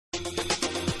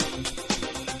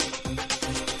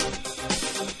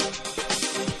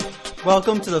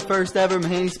Welcome to the first ever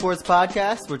Mahaney Sports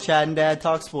Podcast, where Chad and Dad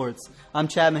talk sports. I'm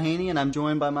Chad Mahaney, and I'm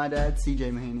joined by my dad,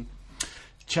 CJ Mahaney.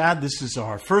 Chad, this is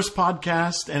our first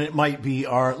podcast, and it might be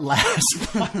our last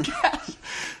podcast.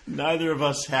 Neither of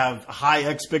us have high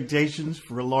expectations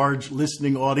for a large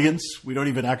listening audience. We don't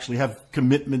even actually have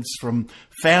commitments from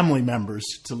family members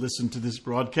to listen to this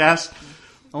broadcast.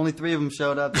 Only 3 of them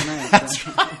showed up tonight. That's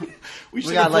right. We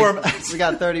got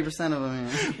 30% of them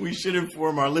here. We should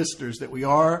inform our listeners that we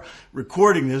are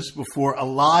recording this before a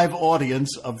live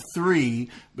audience of 3,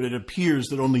 but it appears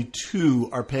that only 2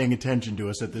 are paying attention to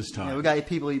us at this time. Yeah, we got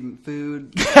people eating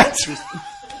food. That's right.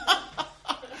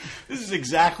 This is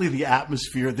exactly the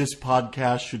atmosphere this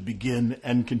podcast should begin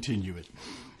and continue it.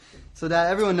 So,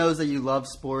 Dad, everyone knows that you love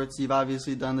sports. You've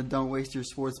obviously done the Don't Waste Your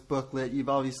Sports booklet. You've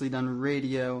obviously done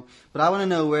radio. But I want to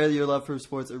know where your love for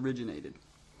sports originated.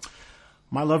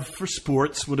 My love for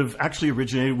sports would have actually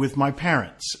originated with my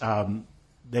parents.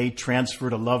 They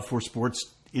transferred a love for sports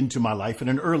into my life at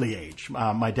an early age.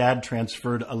 My dad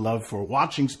transferred a love for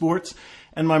watching sports,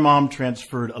 and my mom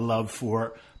transferred a love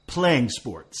for playing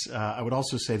sports. I would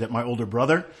also say that my older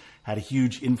brother had a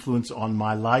huge influence on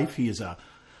my life. He is a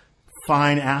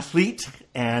fine athlete,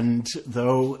 and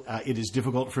though it is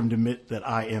difficult for him to admit that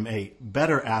I am a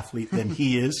better athlete than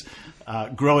he is,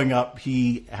 growing up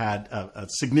he had a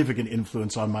significant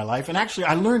influence on my life. And actually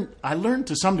I learned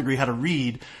to some degree how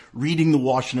to reading the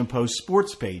Washington Post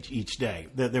sports page each day.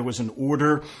 There was an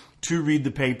order to read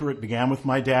the paper. It began with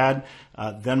my dad,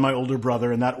 then my older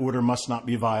brother, and that order must not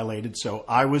be violated. So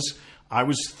I was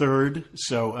third.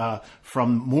 So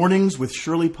from mornings with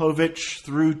Shirley Povich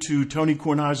through to Tony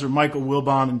Kornheiser, Michael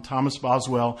Wilbon, and Thomas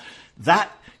Boswell, that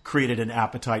created an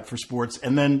appetite for sports.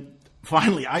 And then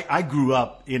finally, I grew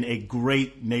up in a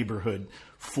great neighborhood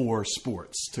for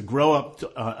sports. To grow up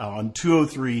on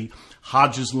 203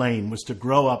 Hodges Lane was to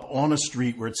grow up on a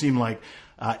street where it seemed like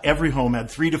every home had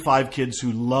 3 to 5 kids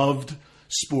who loved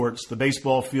sports. The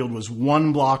baseball field was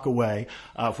 1 block away.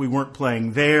 If we weren't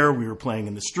playing there, we were playing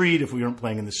in the street. If we weren't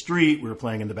playing in the street, we were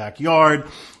playing in the backyard.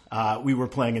 We were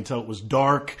playing until it was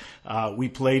dark. We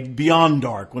played beyond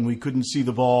dark when we couldn't see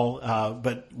the ball,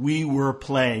 but we were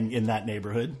playing in that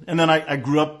neighborhood. And then I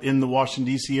grew up in the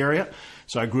Washington, D.C. area.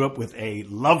 So I grew up with a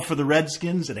love for the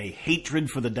Redskins and a hatred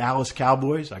for the Dallas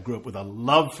Cowboys. I grew up with a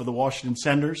love for the Washington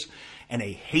Senators and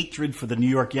a hatred for the New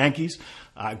York Yankees.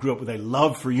 I grew up with a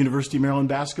love for University of Maryland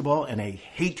basketball and a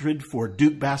hatred for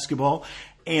Duke basketball.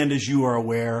 And as you are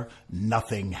aware,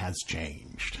 nothing has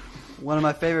changed. One of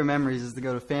my favorite memories is to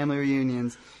go to family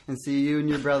reunions and see you and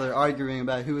your brother arguing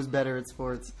about who was better at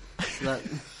sports. So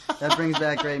that brings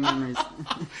back great memories.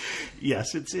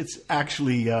 Yes, it's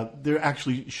actually there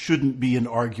actually shouldn't be an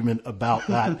argument about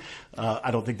that.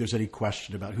 I don't think there's any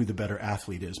question about who the better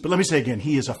athlete is. But let me say again,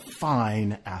 he is a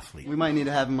fine athlete. We might need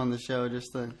to have him on the show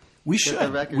just to we get should.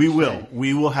 the record We will. straight.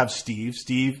 We will have Steve.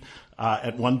 Steve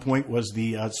at one point was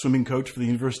the swimming coach for the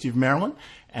University of Maryland,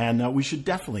 and we should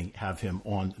definitely have him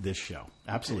on this show.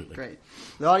 Absolutely. Great.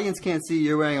 The audience can't see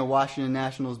you're wearing a Washington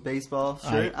Nationals baseball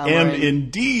shirt. I am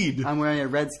indeed. I'm wearing a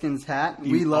Redskins hat.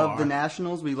 We love the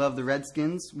Nationals. We love the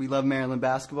Redskins. We love Maryland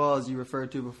basketball, as you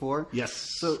referred to before. Yes.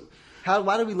 So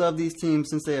why do we love these teams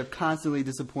since they have constantly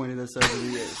disappointed us over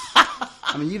the years?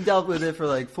 I mean, you've dealt with it for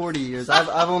like 40 years.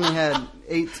 I've only had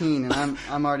 18, and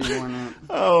I'm already worn out.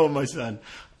 Oh, my son.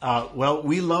 Well,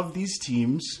 we love these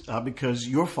teams because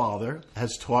your father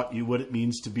has taught you what it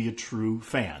means to be a true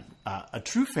fan. A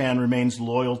true fan remains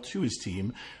loyal to his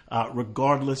team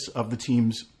regardless of the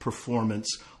team's performance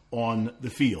on the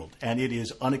field. And it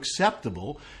is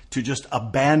unacceptable to just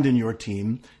abandon your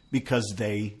team because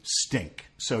they stink.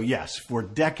 So, yes, for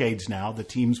decades now, the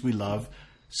teams we love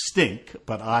stink,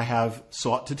 but I have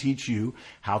sought to teach you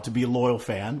how to be a loyal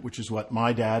fan, which is what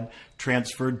my dad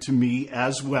transferred to me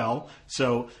as well.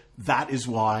 So that is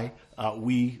why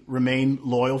we remain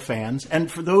loyal fans. And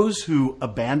for those who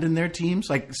abandon their teams,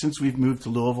 like since we've moved to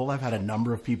Louisville, I've had a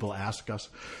number of people ask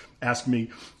me,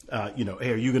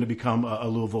 hey, are you going to become a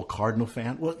Louisville Cardinal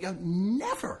fan? Well,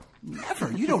 never.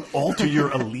 You don't alter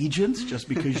your allegiance just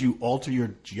because you alter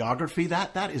your geography.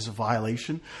 That is a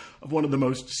violation of one of the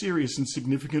most serious and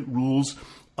significant rules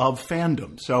of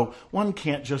fandom. So one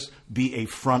can't just be a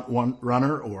front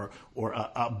runner or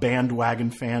a bandwagon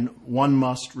fan. One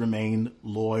must remain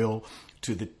loyal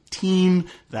to the team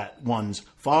that one's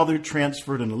father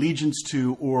transferred an allegiance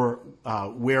to, or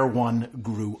where one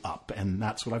grew up. And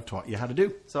that's what I've taught you how to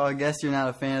do. So I guess you're not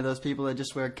a fan of those people that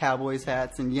just wear Cowboys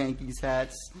hats and Yankees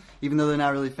hats, even though they're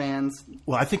not really fans?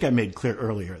 Well, I think I made clear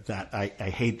earlier that I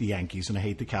hate the Yankees and I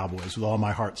hate the Cowboys with all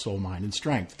my heart, soul, mind, and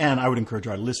strength. And I would encourage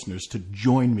our listeners to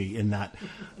join me in that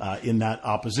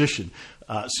opposition.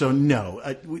 So no,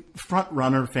 front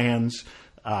runner fans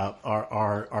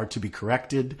are to be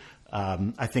corrected.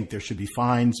 I think there should be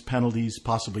fines, penalties,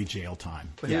 possibly jail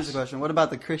time. But here's the question. What about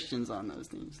the Christians on those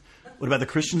teams? What about the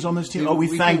Christians on those teams?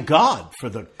 We thank God for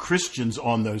the Christians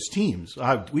on those teams.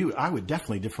 I would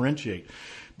definitely differentiate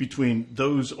between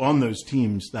those on those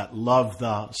teams that love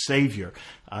the Savior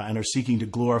and are seeking to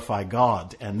glorify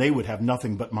God, and they would have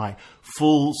nothing but my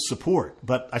full support.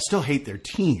 But I still hate their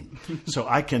team, so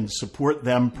I can support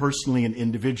them personally and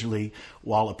individually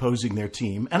while opposing their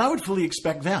team, and I would fully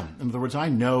expect them. In other words, I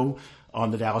know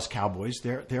on the Dallas Cowboys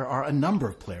there are a number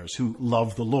of players who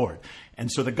love the Lord,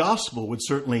 and so the gospel would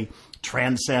certainly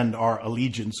transcend our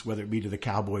allegiance, whether it be to the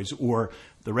Cowboys or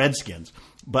the Redskins.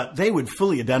 But they would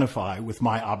fully identify with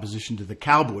my opposition to the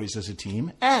Cowboys as a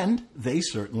team, and they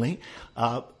certainly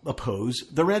oppose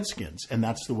the Redskins, and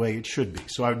that's the way it should be.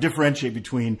 So I would differentiate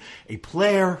between a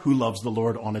player who loves the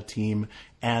Lord on a team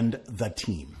and the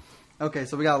team. Okay,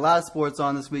 so we got a lot of sports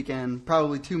on this weekend,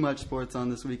 probably too much sports on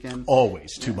this weekend.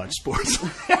 Always too much sports.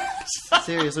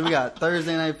 Seriously, we got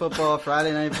Thursday night football,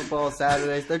 Friday night football,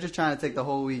 Saturdays. They're just trying to take the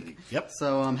whole week. Yep.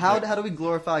 So how do we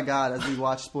glorify God as we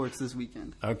watch sports this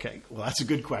weekend? Okay, well, that's a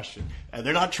good question.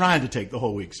 They're not trying to take the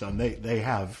whole week, son. They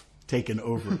have taken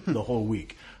over the whole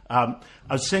week. I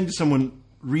was saying to someone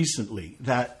recently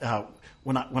that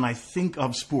when I think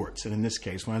of sports, and in this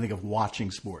case, when I think of watching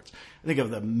sports, I think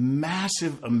of the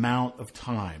massive amount of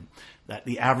time that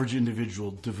the average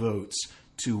individual devotes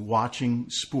to watching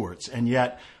sports, and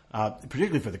yet,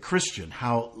 particularly for the Christian,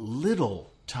 how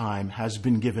little time has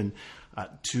been given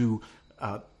to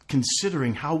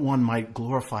considering how one might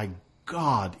glorify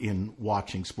God in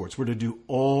watching sports. We're to do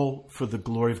all for the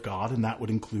glory of God, and that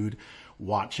would include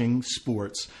watching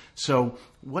sports. So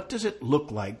what does it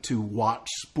look like to watch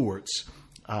sports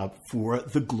for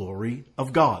the glory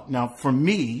of God? Now, for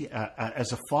me,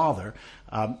 as a father,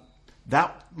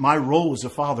 that my role as a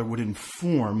father would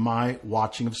inform my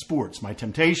watching of sports. My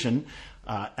temptation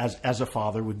as a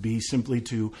father would be simply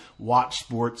to watch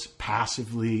sports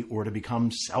passively or to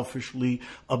become selfishly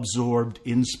absorbed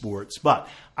in sports. But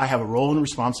I have a role and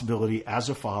responsibility as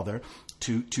a father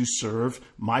to serve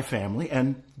my family,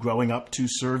 and growing up to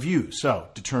serve you. So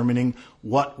determining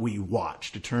what we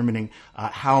watch, determining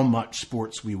how much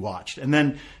sports we watched, and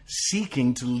then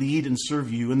seeking to lead and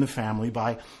serve you and the family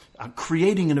by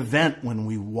creating an event when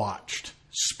we watched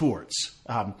sports,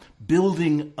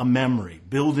 building a memory,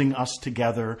 building us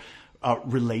together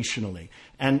relationally,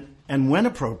 and when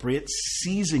appropriate,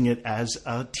 seizing it as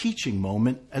a teaching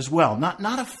moment as well.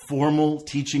 Not a formal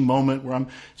teaching moment where I'm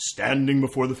standing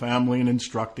before the family and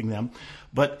instructing them,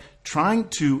 but trying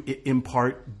to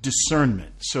impart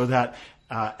discernment so that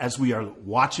as we are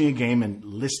watching a game and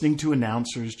listening to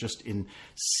announcers just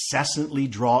incessantly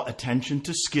draw attention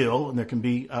to skill, and there can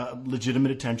be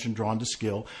legitimate attention drawn to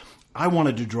skill, I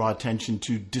wanted to draw attention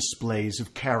to displays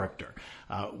of character.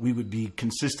 We would be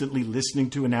consistently listening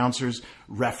to announcers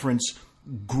reference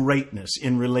greatness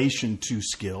in relation to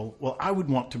skill. Well, I would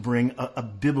want to bring a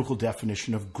biblical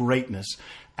definition of greatness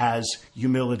as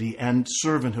humility and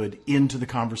servanthood into the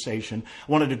conversation.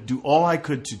 I wanted to do all I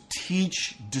could to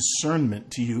teach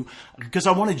discernment to you, because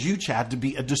I wanted you, Chad, to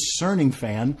be a discerning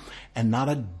fan and not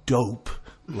a dope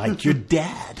like your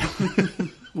dad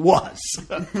was,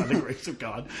 by the grace of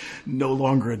God, no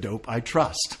longer a dope, I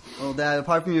trust. Well, Dad,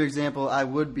 apart from your example, I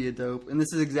would be a dope. And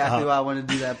this is exactly why I want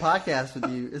to do that podcast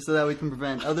with you, is so that we can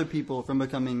prevent other people from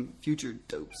becoming future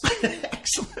dopes.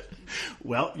 Excellent.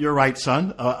 Well, you're right,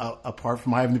 son. Apart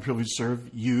from having the privilege to serve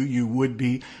you, you would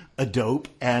be a dope.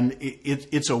 And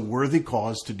it's a worthy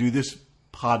cause to do this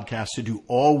podcast, to do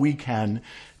all we can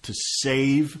to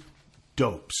save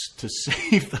dopes, to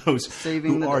save those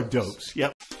who are dopes.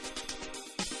 Yep.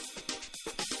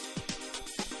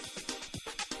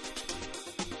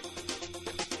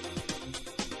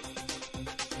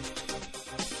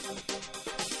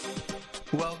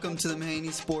 Welcome to the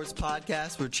Mahaney Sports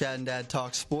Podcast, where Chad and Dad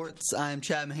talk sports. I'm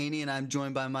Chad Mahaney, and I'm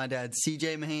joined by my dad,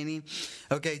 CJ Mahaney.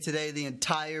 Okay, today the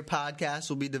entire podcast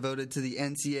will be devoted to the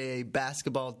NCAA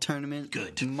basketball tournament.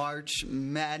 Good. March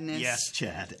Madness. Yes,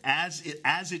 Chad, as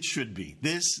it should be.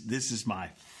 This is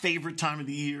my favorite time of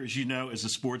the year, as you know, as a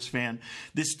sports fan.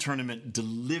 This tournament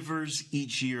delivers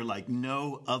each year like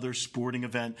no other sporting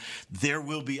event. There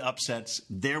will be upsets.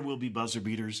 There will be buzzer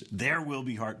beaters. There will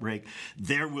be heartbreak.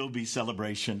 There will be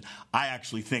celebration. I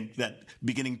actually think that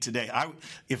beginning today,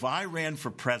 if I ran for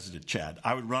president, Chad,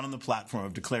 I would run on the platform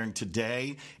of declaring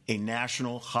today a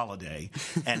national holiday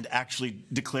and actually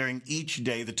declaring each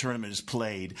day the tournament is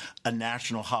played a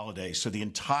national holiday, so the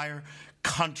entire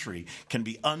country can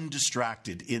be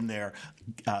undistracted in their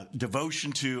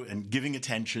devotion to and giving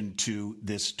attention to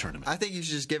this tournament. I think you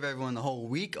should just give everyone the whole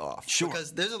week off. Sure.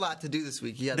 Because there's a lot to do this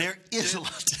week. There is a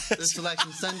lot to do. There's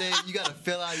Selection Sunday. You got to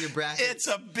fill out your bracket. It's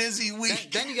a busy week.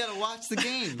 Then you got to watch the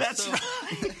game. That's right.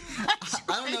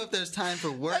 I don't know if there's time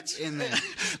for work in there.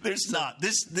 There's not.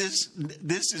 This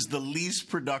is the least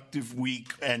productive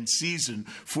week and season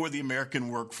for the American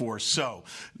workforce. So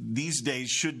these days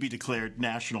should be declared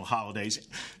national holidays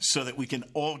so that we can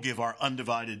all give our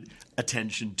undivided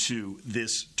attention to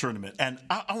this tournament. And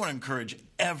I want to encourage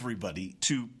everybody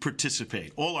to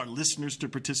participate, all our listeners to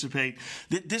participate.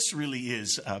 This really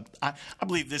is, I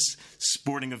believe this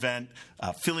sporting event,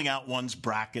 filling out one's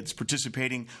brackets,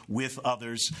 participating with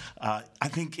others, I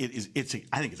think it's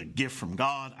a gift from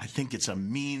God. I think it's a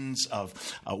means of,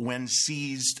 when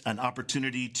seized, an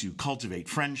opportunity to cultivate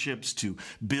friendships, to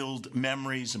build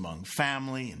memories among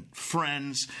family and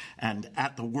friends and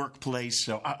at the workplace.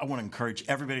 So I want to encourage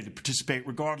everybody to participate,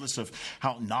 regardless of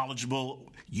how knowledgeable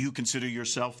you consider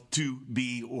yourself to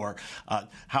be, or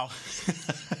how,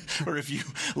 or if you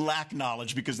lack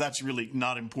knowledge, because that's really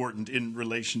not important in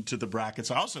relation to the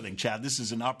brackets. I also think, Chad, this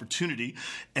is an opportunity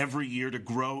every year to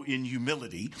grow in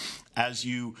humility as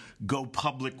you go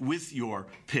public with your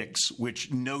picks,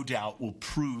 which no doubt will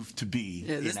prove to be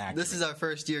inaccurate. This is our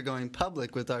first year going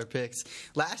public with our picks.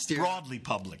 Last year, broadly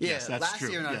public. Yeah, yes, that's last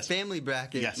true. year in our family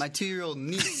bracket, my 2-year-old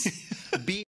niece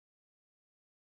beat